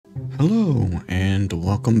Hello, and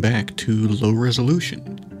welcome back to Low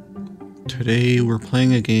Resolution. Today we're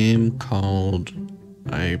playing a game called,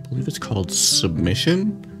 I believe it's called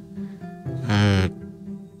Submission.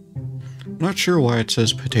 I'm not sure why it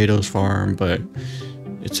says Potatoes Farm, but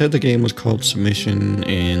it said the game was called Submission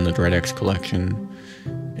in the DreadX collection,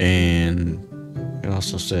 and it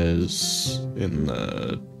also says in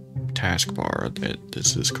the taskbar that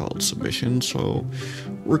this is called Submission, so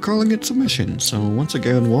we're calling it Submission. So once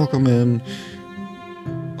again, welcome in.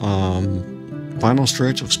 Final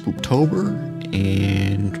stretch of Spooptober,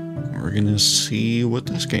 and we're gonna see what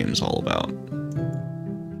this game's all about.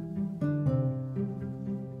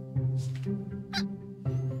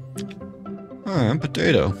 Hi, I'm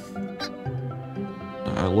Potato.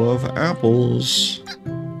 I love apples.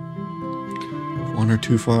 Wander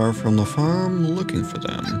too far from the farm, looking for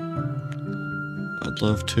them. I'd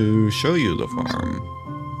love to show you the farm.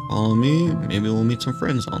 Follow me, maybe we'll meet some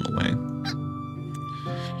friends on the way.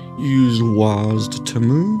 Use WASD to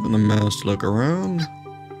move and the mouse to look around.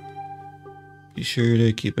 Be sure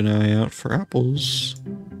to keep an eye out for apples.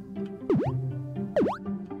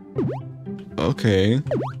 Okay.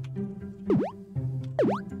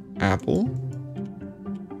 Apple?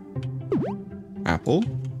 Apple?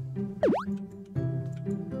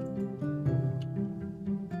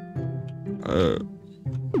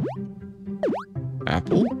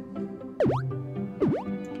 Apple?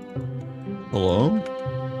 Hello?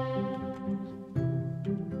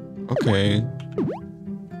 Okay.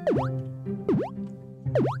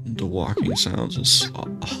 The walking sounds is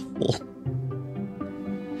awful.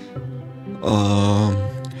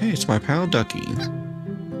 Hey, it's my pal Ducky.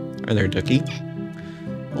 Hi there, Ducky.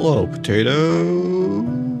 Hello, Potato.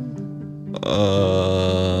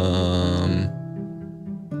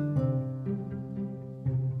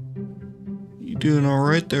 You doing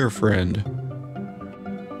alright there, friend?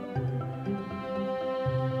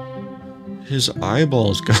 His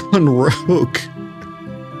eyeball's gone rogue.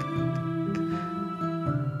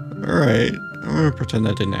 Alright, I'm gonna pretend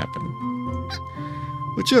that didn't happen.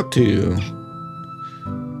 What you up to?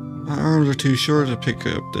 My arms are too short to pick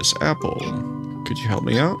up this apple. Could you help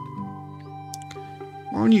me out?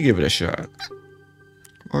 Why don't you give it a shot?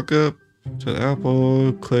 Walk up to the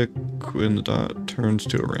apple, click when the dot turns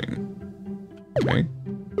to a ring. Okay.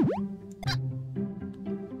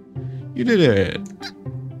 You did it!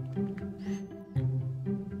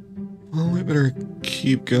 Well, we better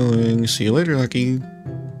keep going. See you later, Lucky.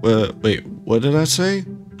 Wait, what did I say?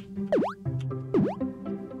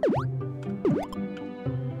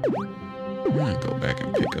 I'm gonna go back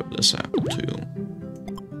and pick up this apple, too.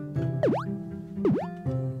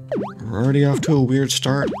 We're already off to a weird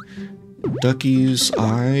start. Ducky's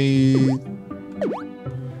eye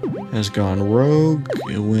has gone rogue.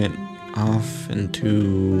 It went off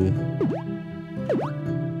into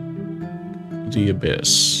the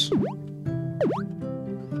abyss.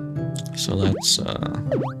 So that's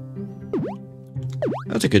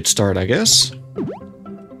a good start, I guess.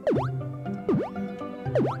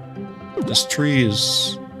 This tree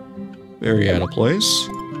is very out of place.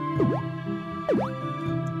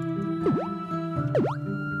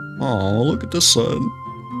 Oh, look at the sun.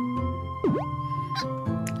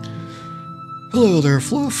 Hello there,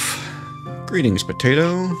 Fluff. Greetings,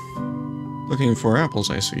 Potato. Looking for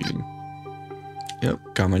apples, I see. Yep,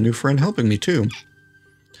 got my new friend helping me too.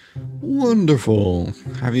 Wonderful.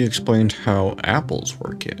 Have you explained how apples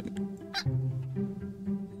work yet?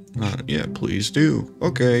 Yeah, please do.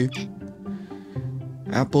 Okay.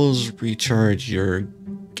 Apples recharge your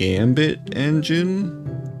Gambit engine,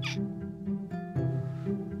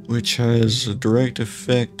 which has a direct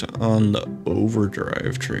effect on the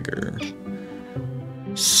overdrive trigger.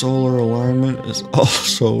 Solar alignment is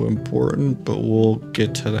also important, but we'll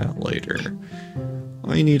get to that later.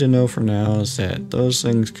 All you need to know for now is that those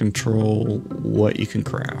things control what you can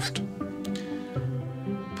craft.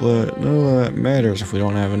 But none of that matters if we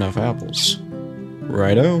don't have enough apples.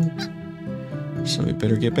 Righto. So we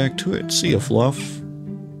better get back to it. See ya, Fluff.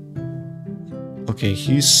 Okay,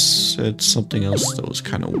 he said something else that was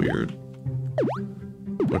kind of weird,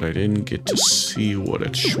 but I didn't get to see what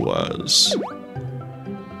it was.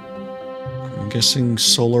 I'm guessing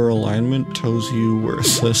solar alignment tells you where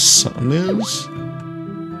the sun is?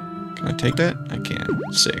 Can I take that? I can.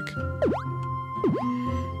 Sick.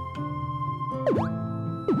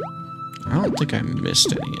 I don't think I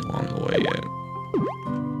missed any along the way yet.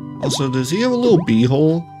 Also, does he have a little bee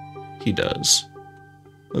hole? He does.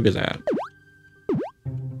 Look at that.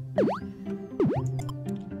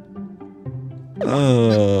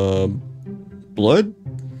 Blood?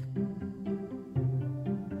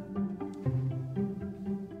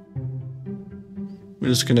 We're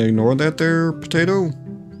just gonna ignore that there, potato?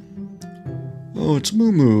 Oh, it's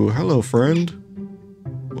Moo Moo. Hello, friend.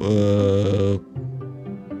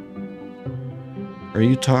 Are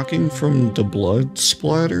you talking from the blood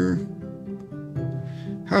splatter?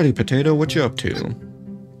 Howdy, potato. What you up to?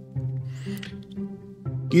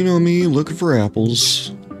 You know me, looking for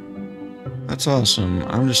apples. That's awesome.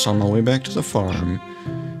 I'm just on my way back to the farm.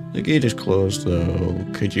 The gate is closed, though.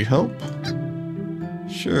 Could you help?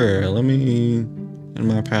 Sure, let me and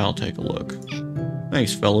my pal take a look.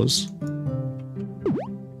 Thanks, fellas.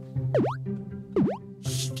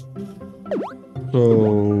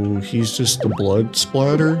 So, he's just the blood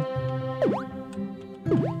splatter?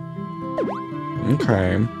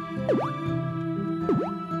 Okay.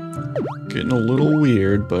 Getting a little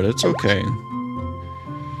weird, but it's okay.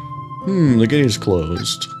 The gate is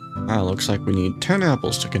closed. Ah, looks like we need 10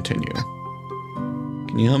 apples to continue.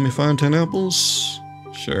 Can you help me find 10 apples?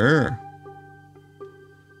 Sure.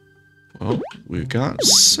 Well, we've got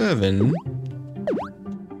 7.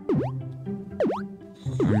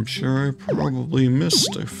 I'm sure I probably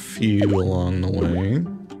missed a few along the way.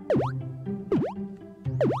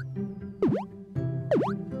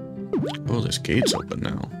 Oh, this gate's open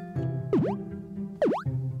now.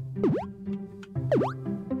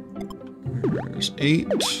 There's 8.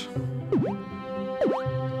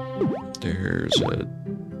 There's a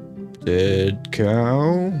dead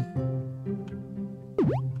cow.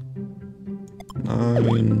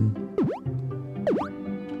 9.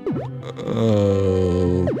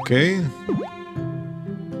 Okay.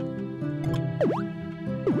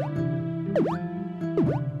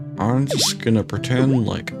 I'm just gonna pretend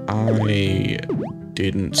like I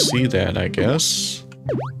didn't see that, I guess.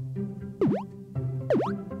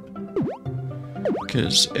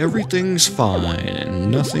 Because everything's fine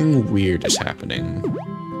and nothing weird is happening.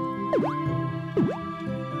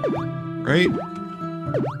 Right?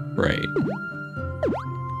 Right.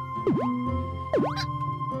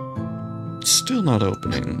 It's still not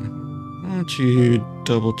opening. Why don't you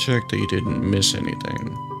double check that you didn't miss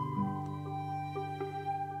anything?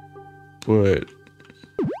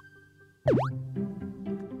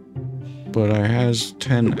 But I has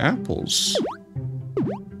 10 apples.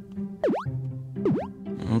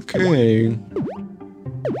 Okay.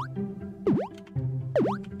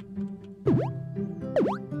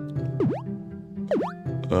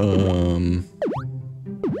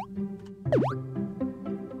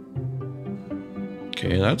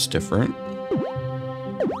 Okay, that's different.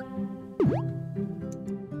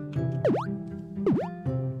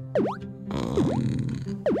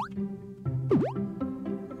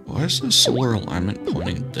 Why is the solar alignment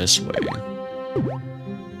pointing this way?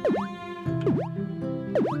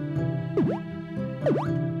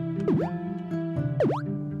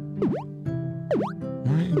 Am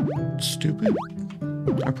I stupid?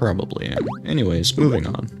 I probably am. Anyways, moving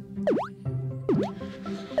on.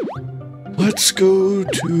 Let's go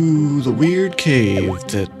to the weird cave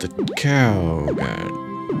that the cow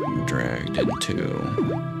got dragged into.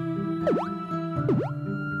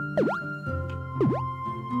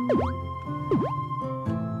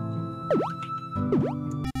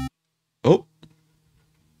 Oh!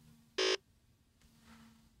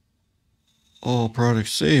 All product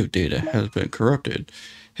save data has been corrupted.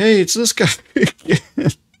 Hey, it's this guy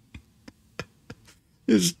again.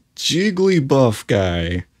 This Jigglypuff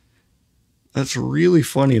guy. That's really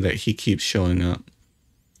funny that he keeps showing up.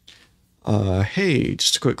 Hey,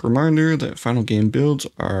 just a quick reminder that final game builds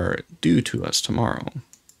are due to us tomorrow.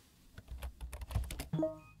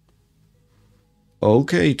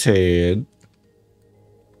 Okay, Ted.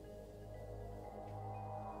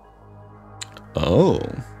 Oh.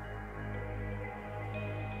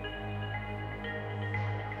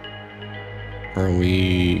 Are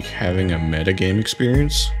we having a metagame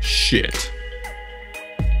experience? Shit.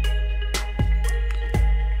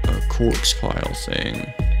 Corpsepile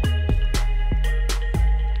thing.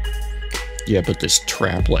 Yeah, but this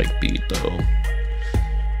trap-like beat, though.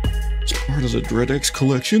 It's part of the DreadX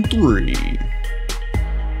Collection 3.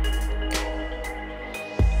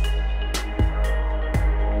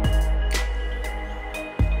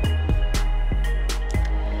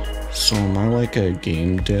 So am I like a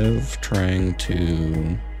game dev trying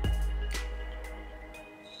to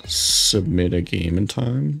submit a game in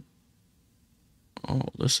time? Oh,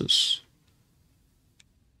 this is...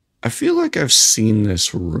 I feel like I've seen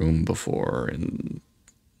this room before in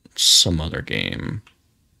some other game.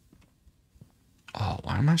 Oh,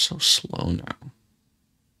 why am I so slow now?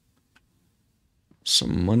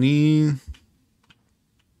 Some money.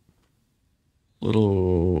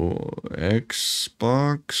 Little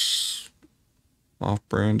Xbox.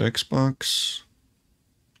 Off-brand Xbox.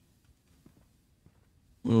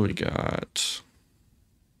 What do we got?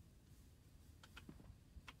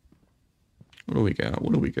 What do we got?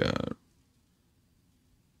 What do we got?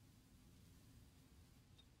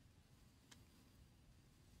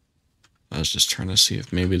 I was just trying to see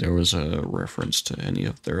if maybe there was a reference to any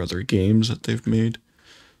of their other games that they've made.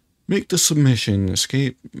 Make the submission.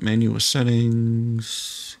 Escape menu with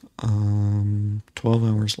settings. 12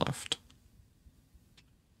 hours left.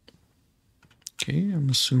 Okay, I'm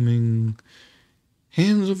assuming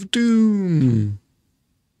Hands of Doom.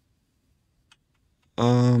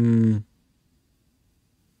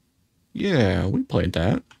 Yeah, we played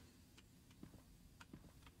that.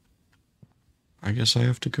 I guess I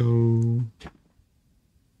have to go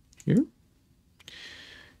here.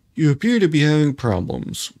 You appear to be having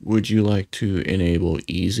problems. Would you like to enable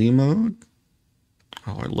easy mode?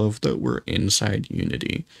 Oh, I love that we're inside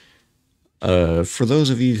Unity. For those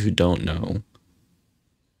of you who don't know,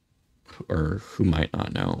 or who might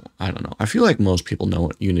not know, I don't know. I feel like most people know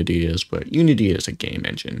what Unity is, but Unity is a game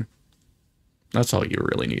engine. That's all you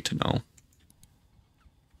really need to know.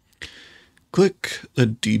 Click the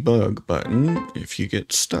debug button if you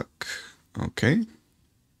get stuck. Okay.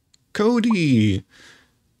 Codey!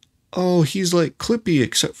 Oh, he's like Clippy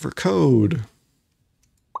except for code.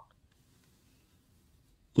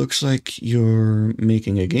 Looks like you're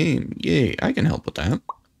making a game. Yay, I can help with that.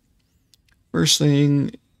 First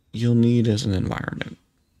thing you'll need is an environment.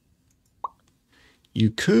 You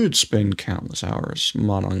could spend countless hours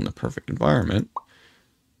modeling the perfect environment,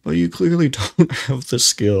 but you clearly don't have the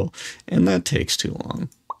skill, and that takes too long.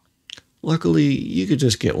 Luckily, you could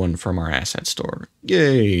just get one from our asset store.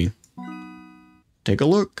 Yay! Take a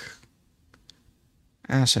look.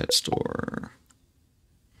 Asset store.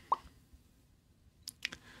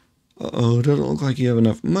 Uh-oh, doesn't look like you have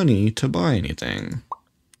enough money to buy anything.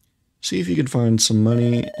 See if you can find some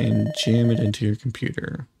money and jam it into your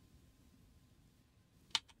computer.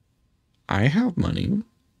 I have money.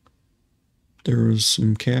 There was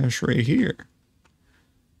some cash right here.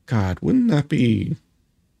 God, wouldn't that be...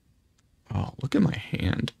 Oh, look at my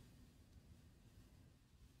hand.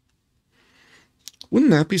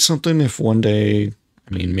 Wouldn't that be something if one day...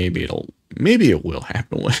 I mean, maybe it will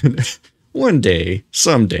happen one day,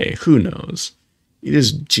 someday, who knows. You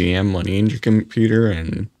just jam money in your computer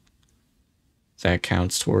and that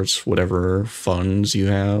counts towards whatever funds you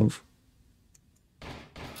have.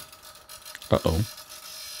 Uh-oh.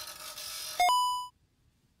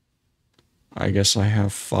 I guess I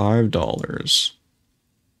have $5.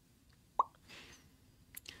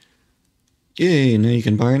 Yay, now you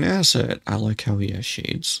can buy an asset. I like how he has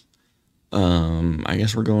shades. I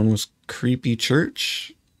guess we're going with Creepy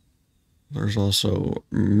Church. There's also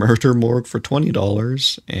Murder Morgue for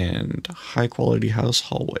 $20 and High Quality House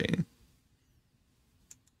Hallway.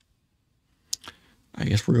 I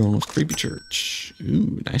guess we're going with Creepy Church.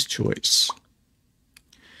 Ooh, nice choice.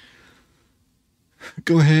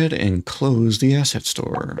 Go ahead and close the asset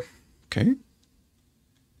store. Okay.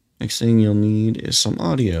 Next thing you'll need is some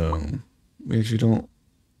audio. We actually don't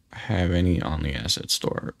have any on the asset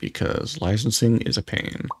store because licensing is a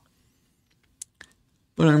pain.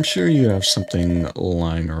 But I'm sure you have something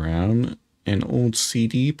lying around. An old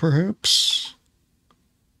CD, perhaps?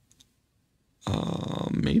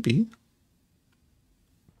 Maybe.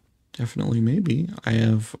 Definitely maybe. I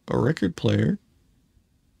have a record player.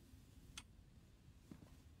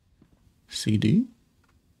 CD.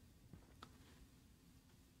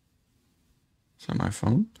 Is that my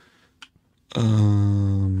phone?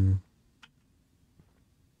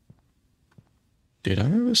 Did I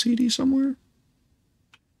have a CD somewhere?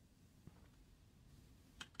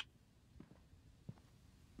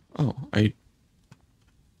 Oh, I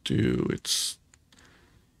do. It's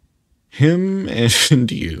him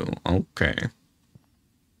and you. Okay.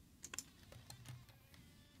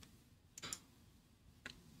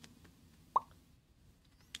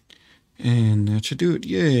 And that should do it.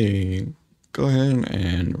 Yay. Go ahead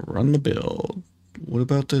and run the build. What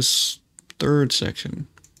about this third section?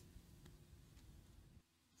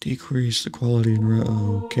 Decrease the quality and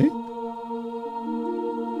okay.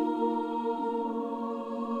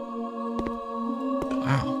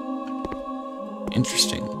 Wow.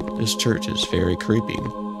 Interesting. This church is very creepy.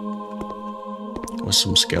 With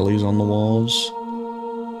some skellies on the walls.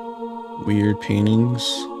 Weird paintings.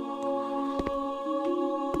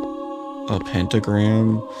 A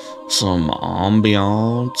pentagram. Some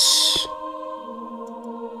ambiance.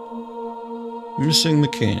 Missing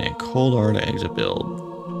mechanic. Hold R to exit build.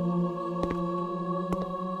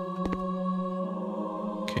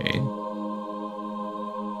 Okay.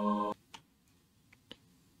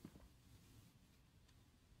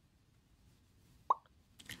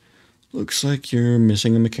 Looks like you're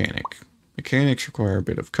missing a mechanic. Mechanics require a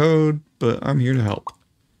bit of code, but I'm here to help.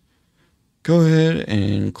 Go ahead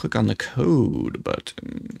and click on the code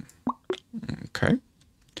button. Okay.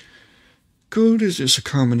 Code is just a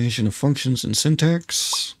combination of functions and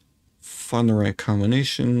syntax. Find the right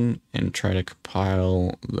combination and try to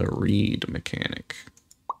compile the read mechanic.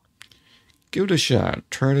 Give it a shot.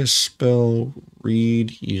 Try to spell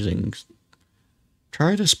read using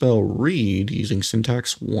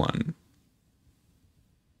syntax 1.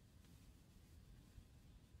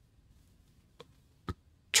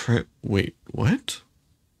 Wait, what?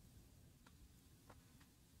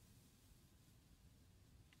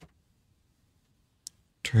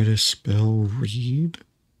 Try to spell read?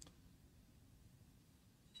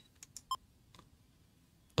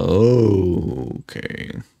 Oh,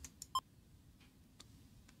 okay.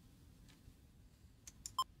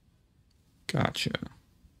 Gotcha.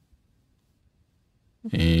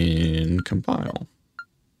 And compile.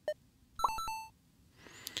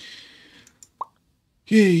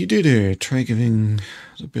 Yeah, you did it. Try giving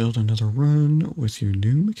the build another run with your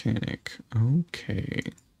new mechanic. Okay.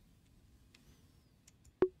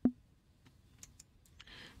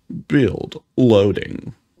 Build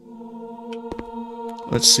loading.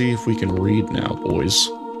 Let's see if we can read now, boys.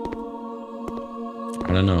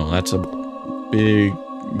 I don't know. That's a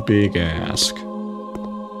big ask.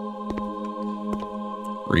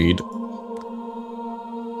 Read.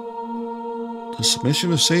 The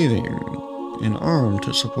submission of saving. An arm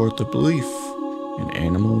to support the belief. An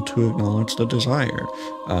animal to acknowledge the desire.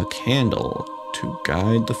 A candle to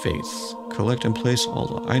guide the faith. Collect and place all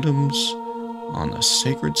the items on the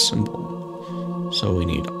sacred symbol. So we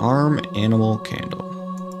need arm, animal, candle.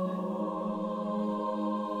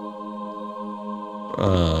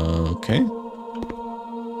 Okay.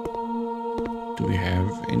 Do we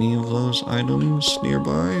have any of those items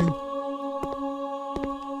nearby?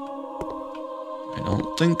 I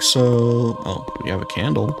don't think so. Oh, we have a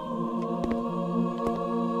candle.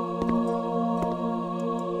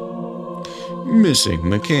 Missing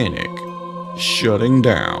mechanic. Shutting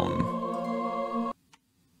down.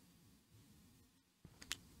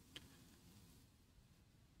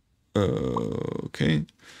 Okay.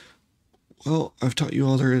 Well, I've taught you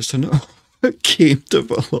all there is to know. Game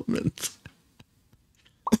development.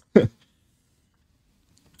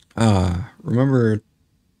 Remember,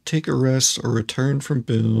 take a rest or return from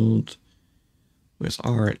build with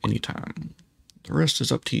R at any time. The rest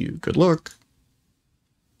is up to you. Good luck.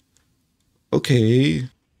 Okay.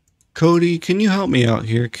 Cody, can you help me out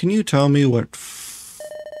here? Can you tell me what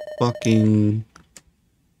fucking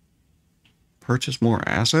purchase more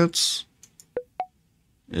assets?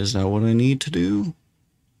 Is that what I need to do?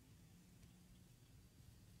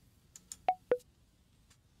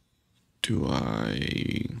 Do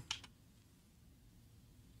I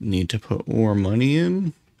need to put more money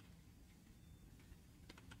in?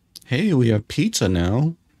 Hey, we have pizza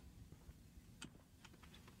now.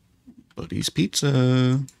 Buddy's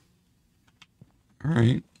Pizza.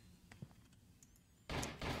 Alright.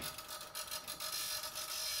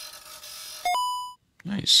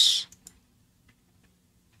 Nice.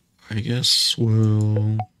 I guess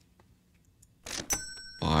we'll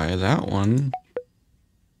buy that one.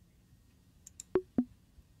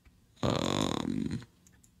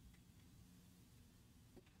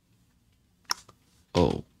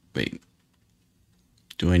 Oh, wait.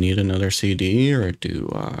 Do I need another CD or do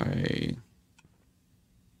I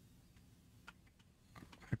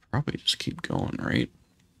probably just keep going, right?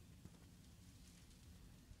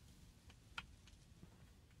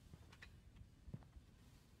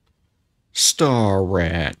 Star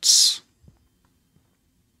Rats.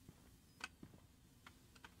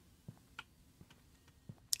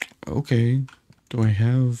 Okay. Do I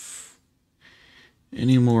have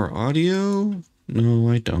any more audio? No,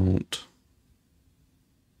 I don't.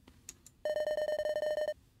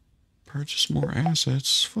 Purchase more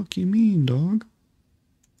assets? Fuck you mean, dog?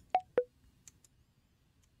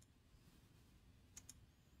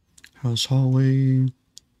 House hallway.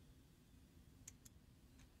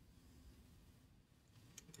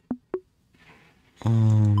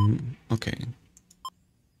 Okay.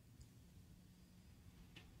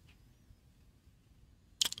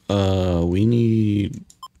 We need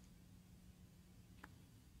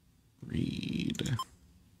read.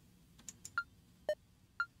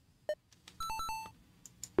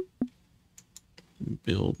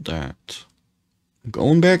 Build that. I'm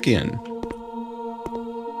going back in.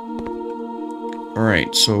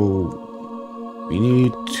 Alright, so we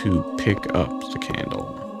need to pick up the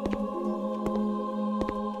candle.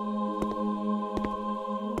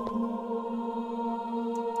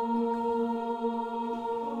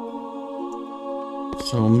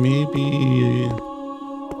 So maybe...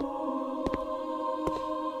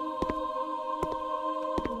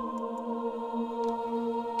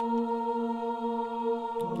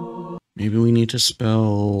 maybe we need to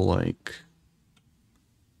spell, like,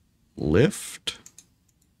 lift?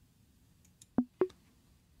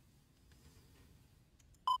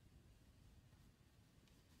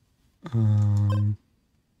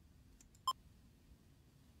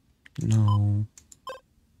 No.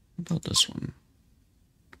 What about this one?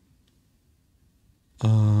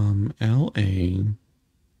 L-A...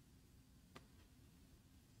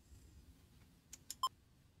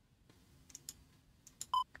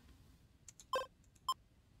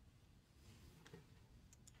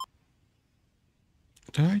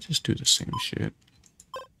 Did I just do the same shit?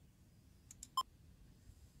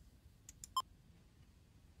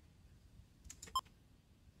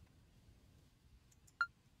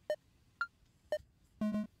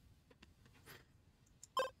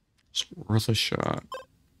 It's worth a shot.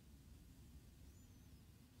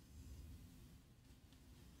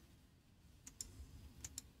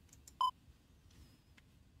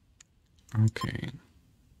 Okay.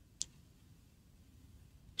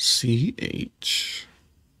 CH.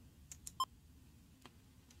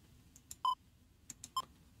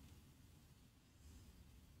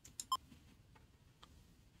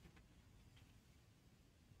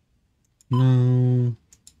 No.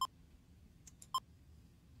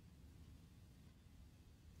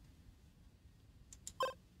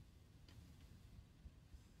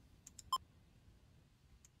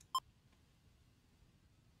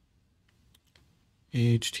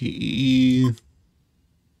 HTE.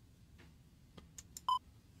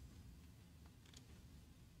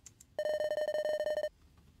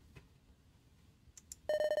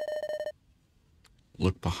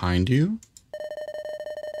 Look behind you.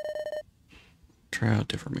 Try out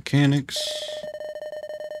different mechanics.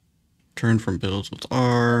 Turn from builds with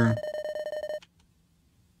R.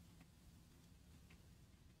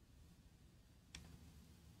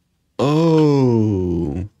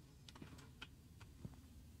 Oh.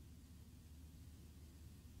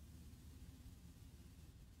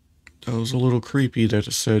 That was a little creepy that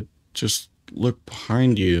it said just look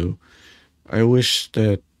behind you. I wish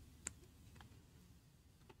that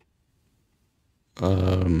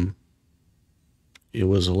it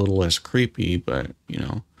was a little less creepy, but you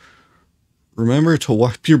know. Remember to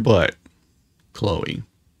wipe your butt, Chloe.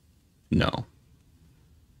 No.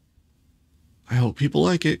 I hope people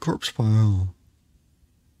like it, Corpsepile.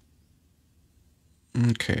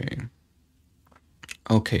 Okay.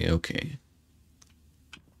 Okay.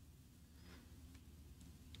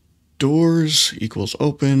 Doors equals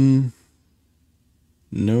open.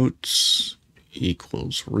 Notes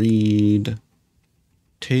equals read.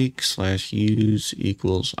 Take/use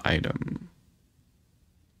equals item.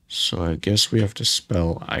 So I guess we have to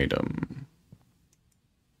spell item.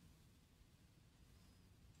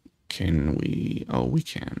 Can we? Oh, we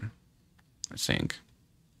can. I think.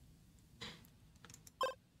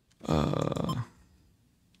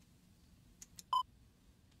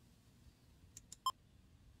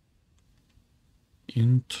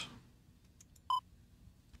 Int.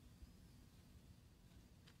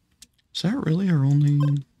 Is that really our only?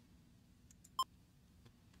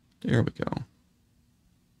 There we go.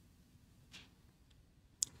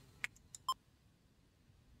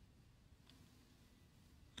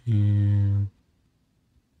 And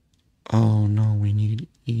oh no, we need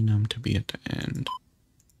enum to be at the end.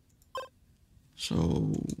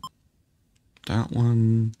 So that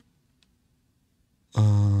one,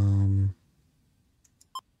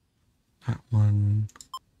 that one,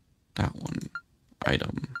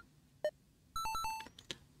 item.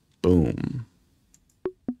 Boom.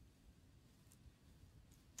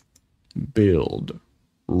 Build.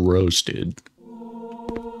 Roasted.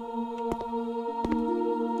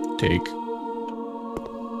 Take.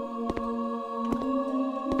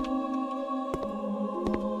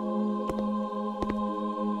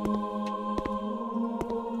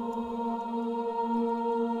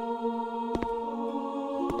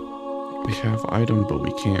 We have item, but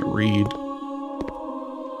we can't read.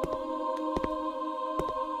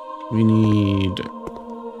 We need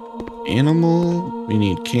animal, we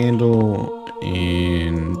need candle,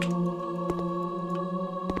 and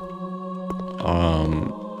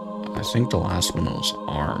I think the last one was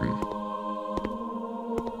arm.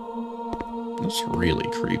 That's really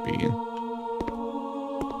creepy.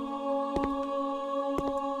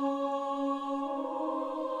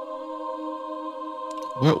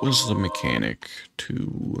 What was the mechanic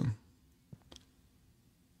to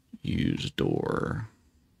use door?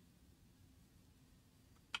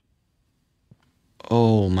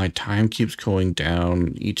 Oh, my time keeps going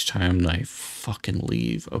down each time I fucking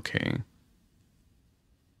leave. Okay.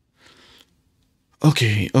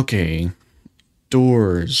 Okay.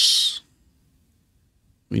 Doors.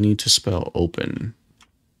 We need to spell open.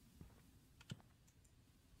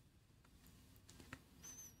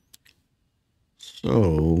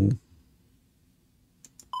 So,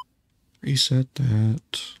 reset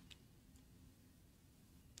that.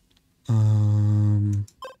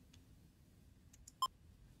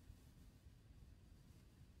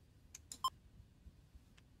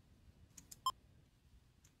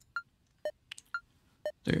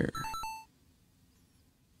 There.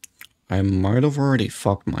 I might have already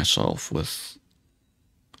fucked myself with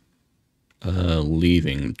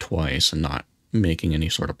leaving twice and not making any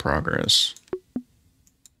sort of progress.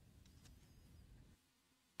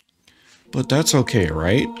 But that's okay,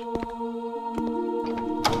 right?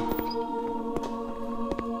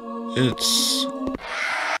 It's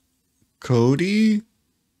Codey?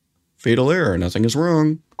 Fatal error, nothing is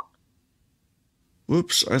wrong.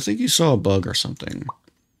 Whoops, I think you saw a bug or something.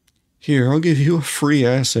 Here, I'll give you a free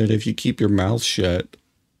asset if you keep your mouth shut.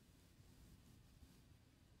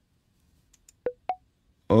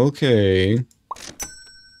 Okay.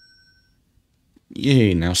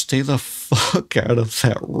 Yay, now stay the fuck out of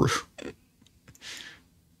that room.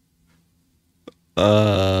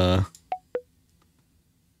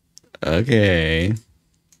 Okay.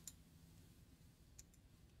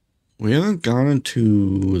 We haven't gone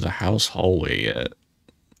into the house hallway yet.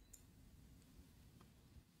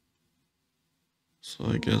 So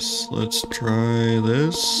I guess let's try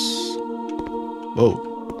this. Whoa.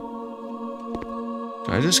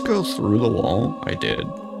 Did I just go through the wall? I did.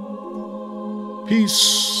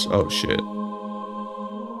 Peace. Oh, shit.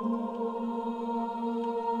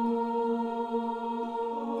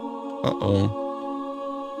 Uh-oh.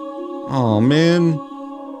 Oh man.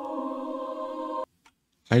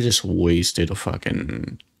 I just wasted a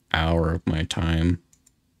fucking hour of my time.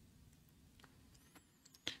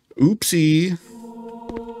 Oopsie.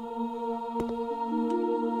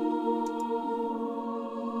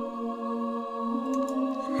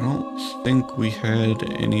 I don't think we had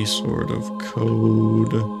any sort of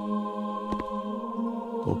code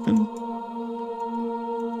open.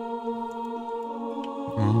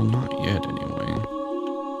 Oh, not yet anyway.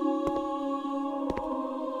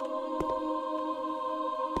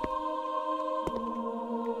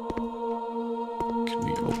 Can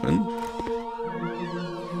we open?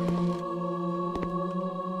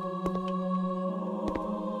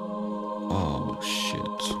 Oh,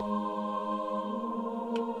 shit.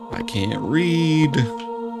 I can't read.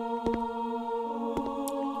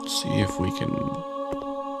 Let's see if we can...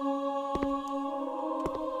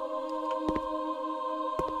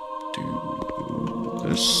 do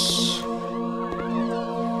this.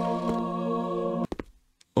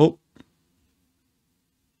 Oh.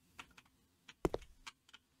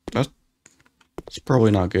 That's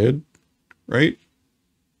probably not good, right?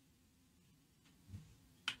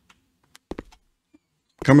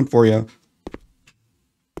 Coming for you.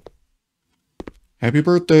 Happy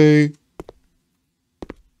birthday.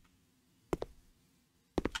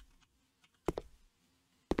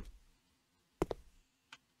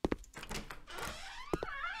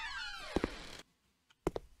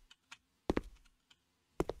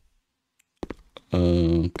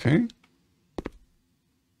 Okay.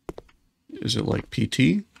 Is it like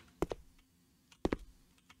PT?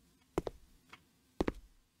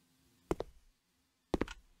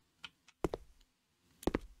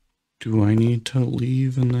 Do I need to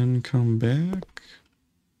leave and then come back?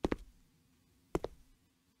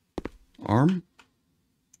 Arm?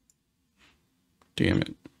 Damn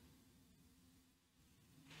it.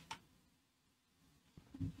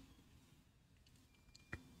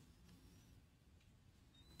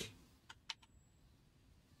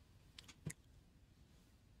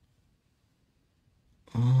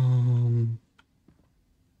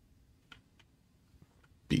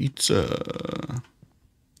 Pizza.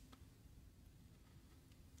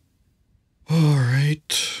 All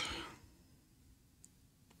right.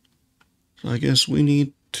 So I guess we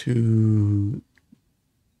need to...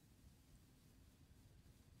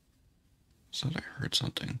 I thought I heard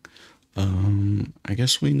something. I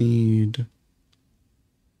guess we need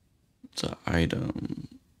the item.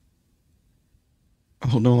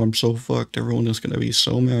 Oh no, I'm so fucked. Everyone is gonna be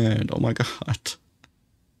so mad. Oh my god.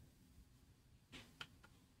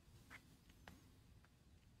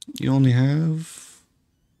 You only have...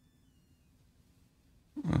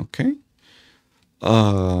 Okay.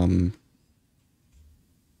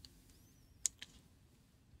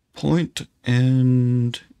 Point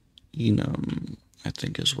and enum. I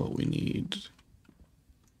think is what we need.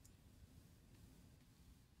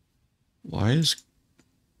 Why is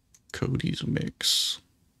Codey's mix?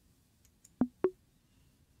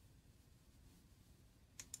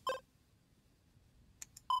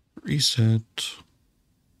 Reset.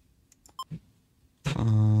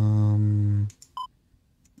 I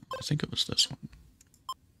think it was this one.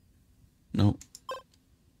 Nope.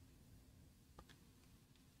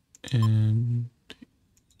 And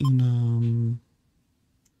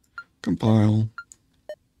compile.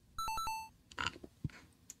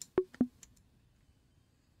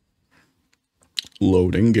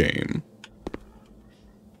 Loading game.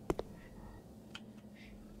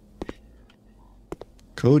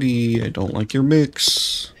 Codey, I don't like your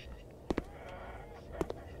mix.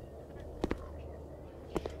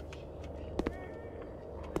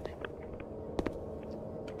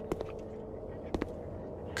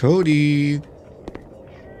 Codey.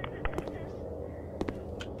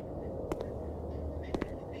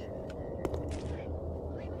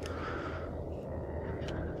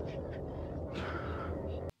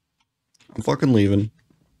 I'm fucking leaving.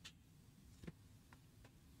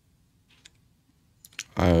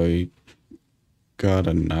 I got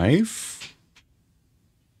a knife.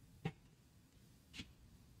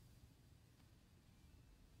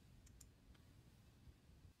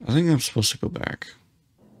 I think I'm supposed to go back.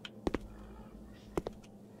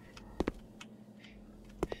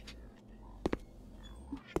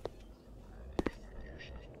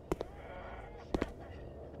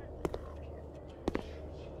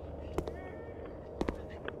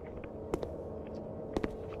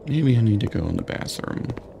 Maybe I need to go in the bathroom.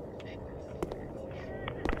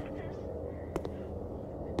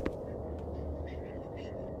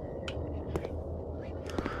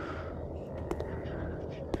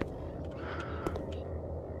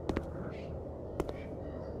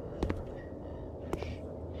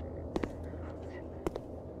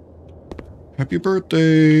 Happy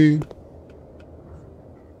birthday!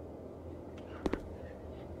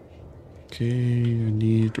 Okay, I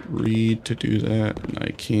need read to do that, and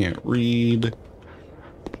I can't read.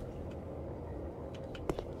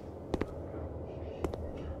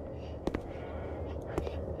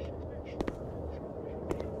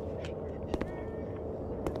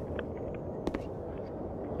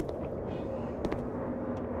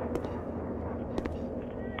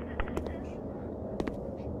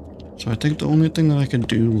 So I think the only thing that I can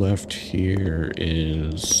do left here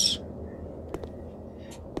is...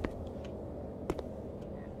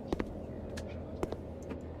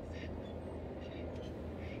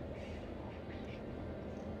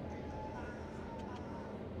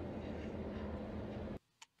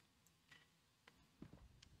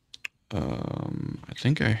 I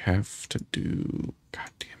think I have to do... God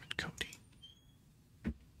damn it, Codey.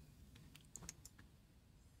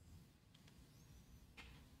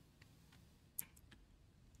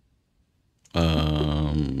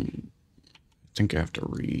 I think I have to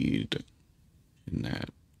read in that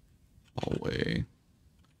hallway.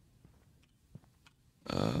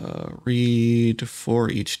 Read for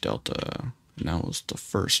each delta. And that was the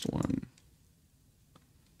first one.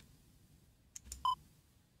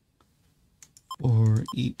 For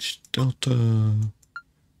each delta,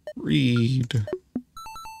 read.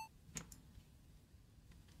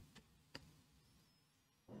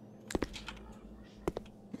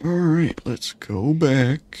 Alright, let's go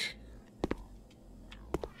back.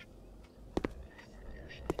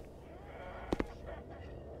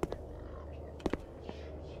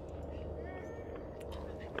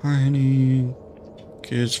 Tiny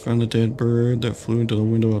kids found a dead bird that flew into the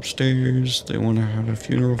window upstairs. They want to have a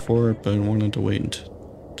funeral for it, but wanted to wait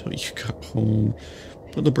until you got home.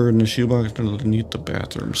 Put the bird in a shoebox underneath the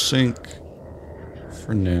bathroom sink.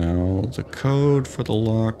 For now, the code for the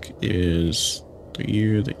lock is the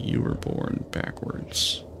year that you were born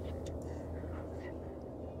backwards.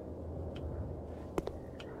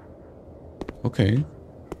 Okay.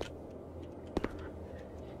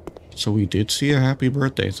 So we did see a happy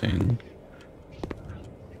birthday thing.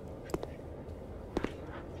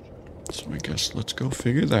 So I guess let's go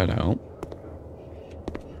figure that out.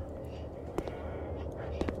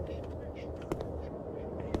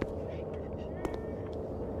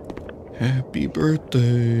 Happy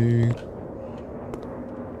birthday.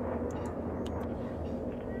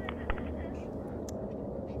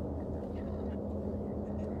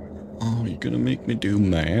 Oh, you're gonna make me do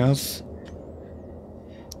math?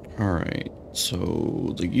 Alright,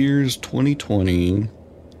 so the year's 2020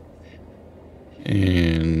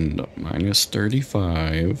 and minus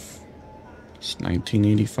 35 is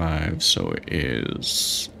 1985, so it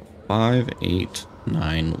is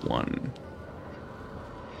 5891.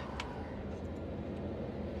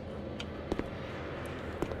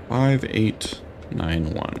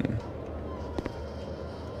 5891.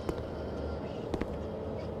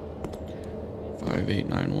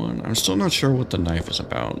 5891. I'm still not sure what the knife is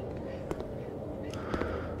about.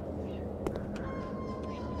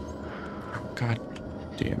 God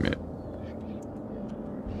damn it.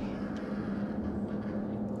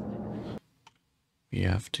 We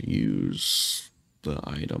have to use the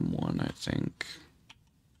item one, I think.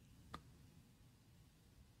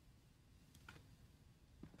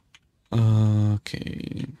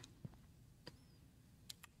 Okay.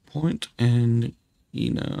 Point and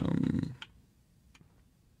enum.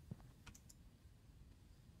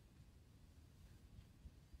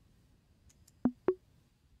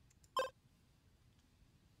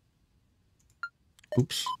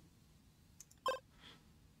 Oops.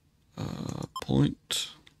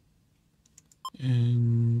 Point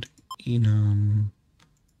and enum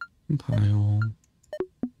compile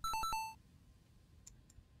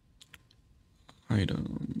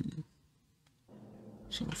item.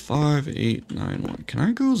 So 5891. Can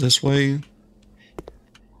I go this way?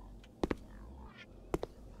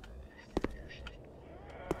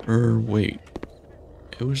 Or wait.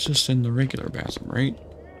 It was just in the regular bathroom, right?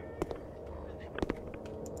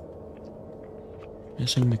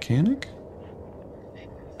 Missing mechanic?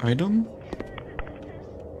 Item?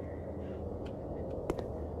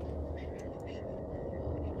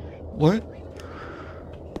 What?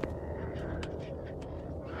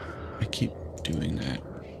 I keep doing that.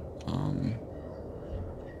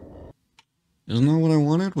 Isn't that what I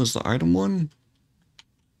wanted? Was the item one?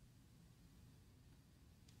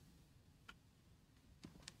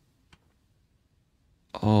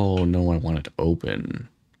 Oh, no, I wanted to open.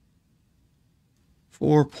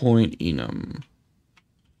 4-point enum.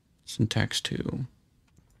 Syntax 2.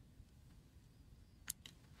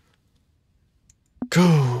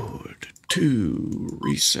 Code 2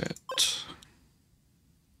 reset.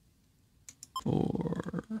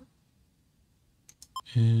 4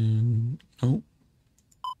 and nope.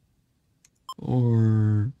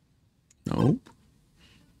 Or nope.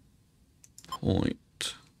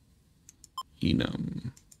 Point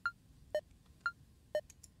enum.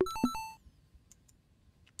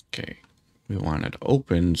 Okay, we wanted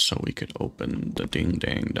open so we could open the ding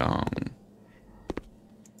dang dong.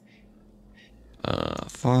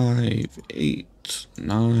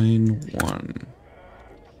 5891.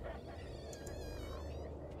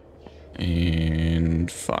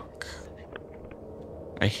 And fuck.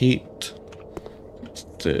 I hate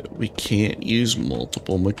that we can't use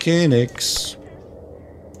multiple mechanics.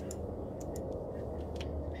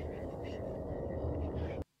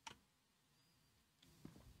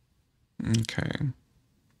 Okay.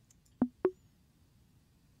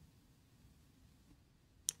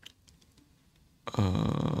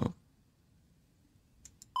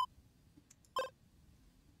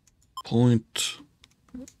 Point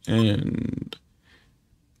and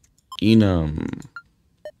enum.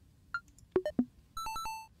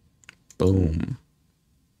 Boom.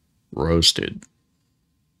 Roasted.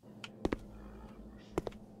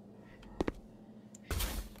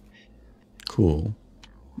 Cool.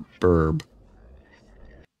 Burb.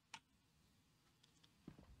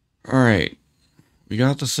 Alright. We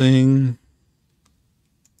got the thing.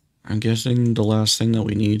 I'm guessing the last thing that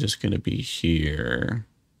we need is going to be here.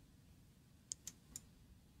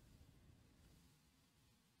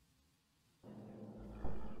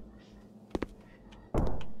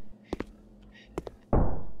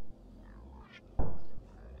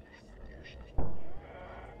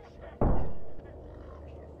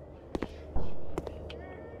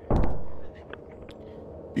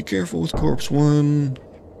 Be careful with corpse 1.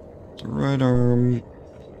 The right arm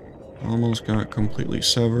almost got completely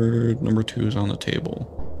severed. Number 2 is on the table.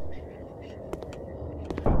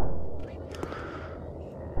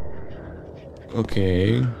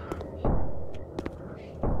 Okay.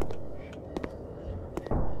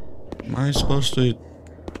 Am I supposed to...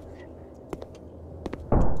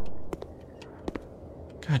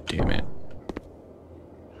 God damn it.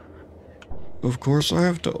 Of course I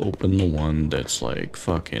have to open the one that's like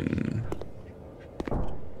fucking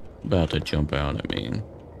about to jump out at me.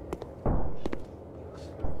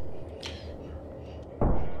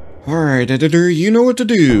 Alright, editor, you know what to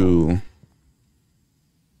do.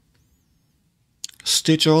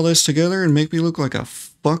 Stitch all this together and make me look like a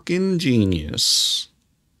fucking genius.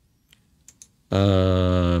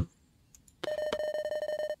 Code.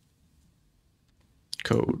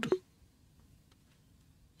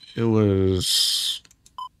 It was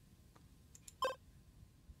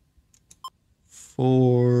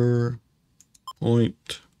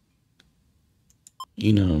 4-point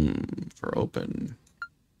enum for open.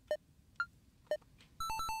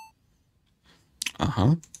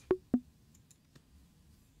 Uh-huh.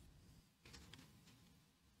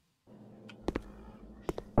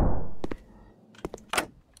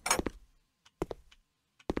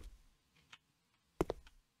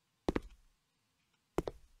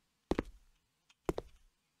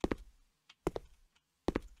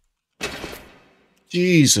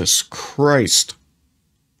 Jesus Christ.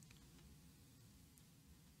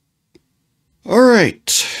 All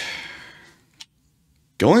right.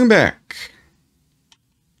 Going back.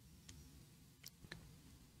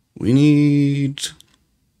 We need...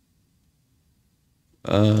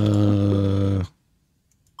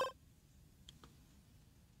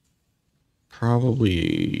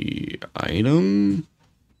 probably item.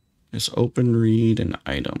 Just open, read, and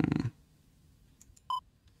item.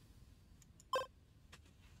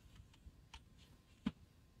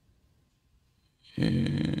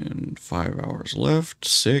 And 5 hours left.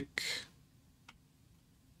 Sick.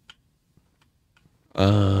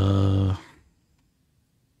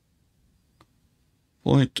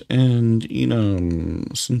 Point and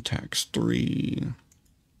enum. Syntax 3.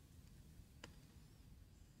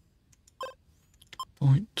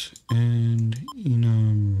 Point and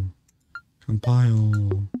enum.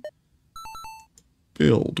 Compile.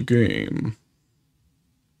 Build game.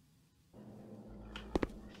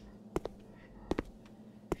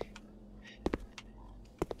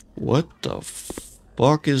 What the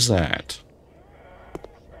fuck is that?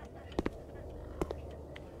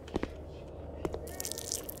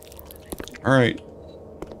 Alright.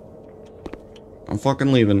 I'm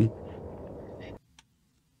fucking leaving.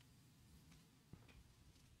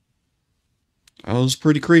 That was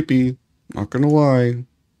pretty creepy. Not gonna lie.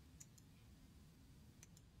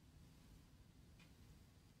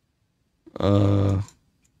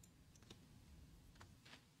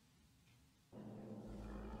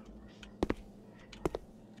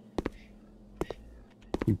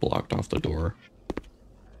 He blocked off the door.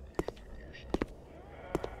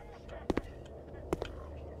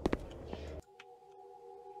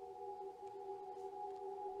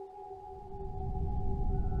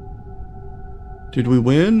 Did we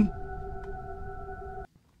win?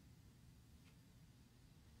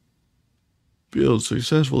 Build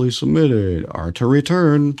successfully submitted. R to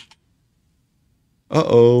return.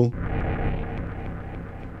 Uh-oh.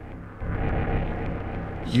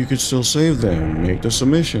 You could still save them. Make the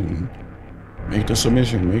submission. Make the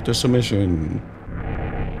submission. Make the submission.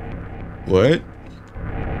 What?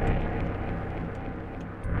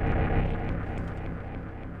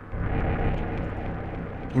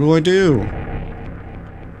 What do I do?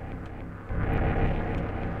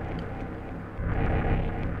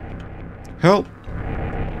 Help!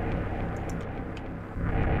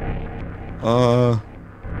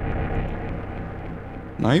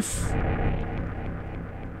 Knife?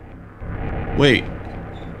 Wait.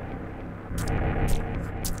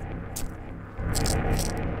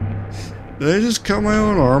 Did I just cut my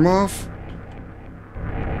own arm off?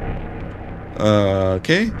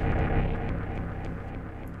 Okay.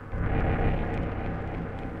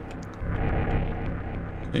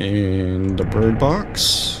 And the bird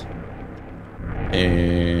box.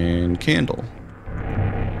 And candle.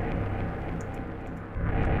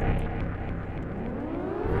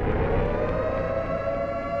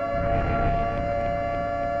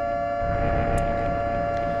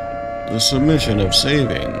 The submission of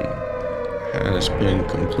saving has been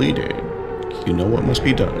completed. You know what must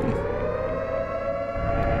be done.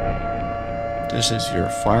 This is your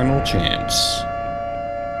final chance.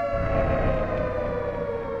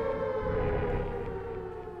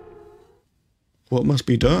 What must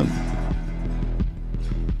be done?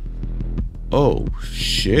 Oh,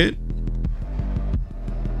 shit.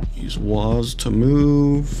 Use WAS to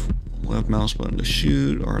move. Left mouse button to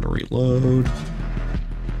shoot. R to reload.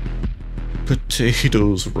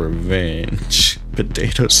 Potatoes revenge.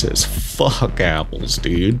 Potato says, fuck apples,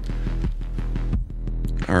 dude.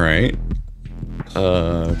 Alright.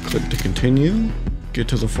 Click to continue. Get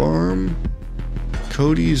to the farm.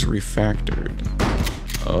 Codey's refactored.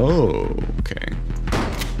 Oh, okay.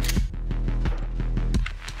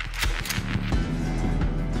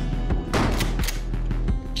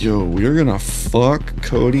 Yo, we're gonna fuck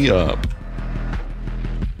Codey up.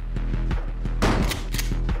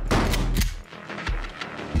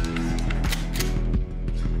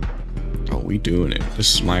 Oh, we doing it.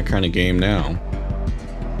 This is my kind of game now.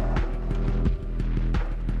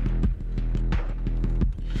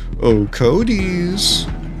 Oh, Codey's.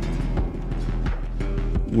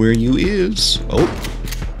 Where you is? Oh.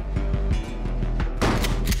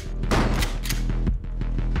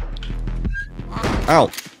 Ow.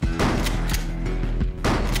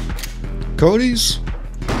 Codey's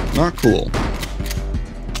not cool.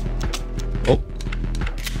 Oh.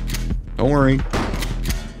 Don't worry.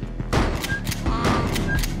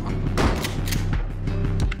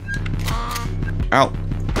 Ow.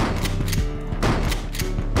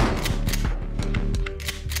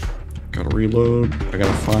 Gotta reload. I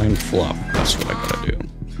gotta find Fluff. That's what I gotta do.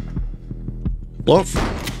 Fluff.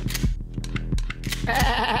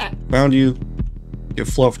 Found you. Get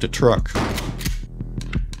Fluff to truck.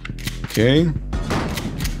 Okay.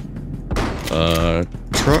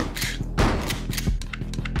 Truck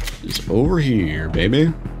is over here,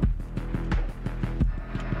 baby.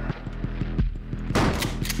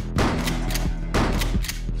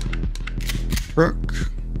 Truck.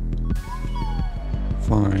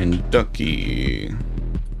 Find Ducky.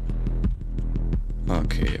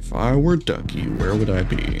 Okay, if I were Ducky, where would I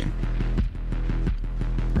be?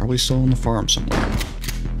 Probably still on the farm somewhere.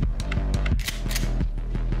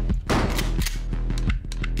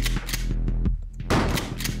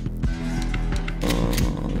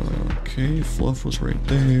 Okay, Fluff was right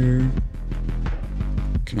there.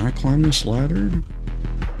 Can I climb this ladder?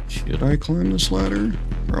 Should I climb this ladder?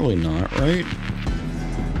 Probably not, right?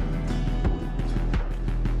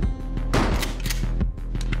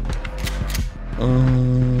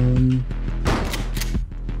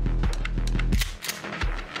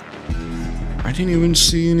 I didn't even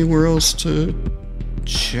see anywhere else to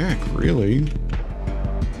check, really.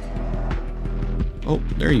 Oh,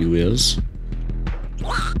 there you is.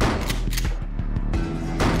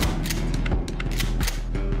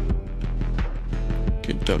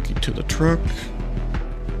 Get Ducky to the truck.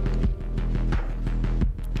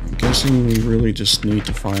 I'm guessing we really just need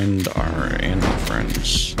to find our animal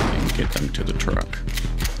friends and get them to the truck.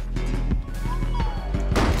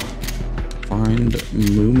 Find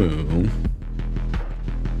Moo Moo.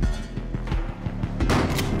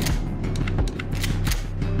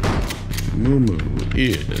 Moo Moo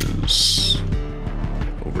is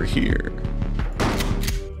over here.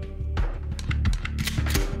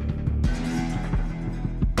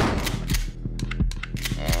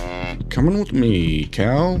 Coming with me,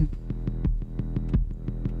 cow.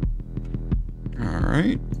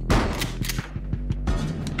 Alright.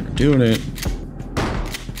 We're doing it.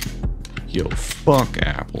 Yo, fuck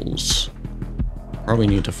apples. Probably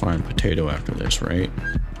need to find potato after this, right?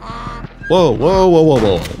 Whoa, whoa, whoa, whoa,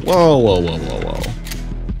 whoa. Whoa, whoa, whoa, whoa, whoa.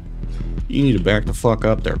 You need to back the fuck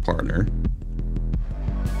up there, partner.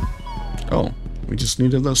 Oh, we just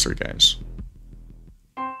needed those three guys.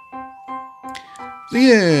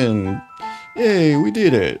 The end! Yay, we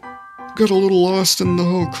did it. Got a little lost in the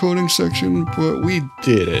whole coding section, but we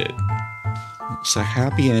did it. It's a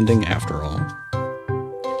happy ending after all.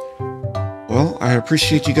 Well, I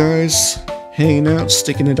appreciate you guys hanging out,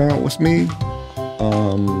 sticking it out with me.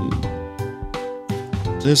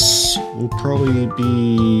 This will probably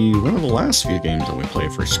be one of the last few games that we play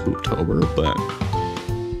for Spooptober, but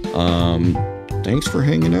thanks for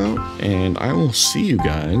hanging out, and I will see you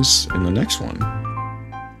guys in the next one.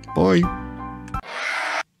 Bye.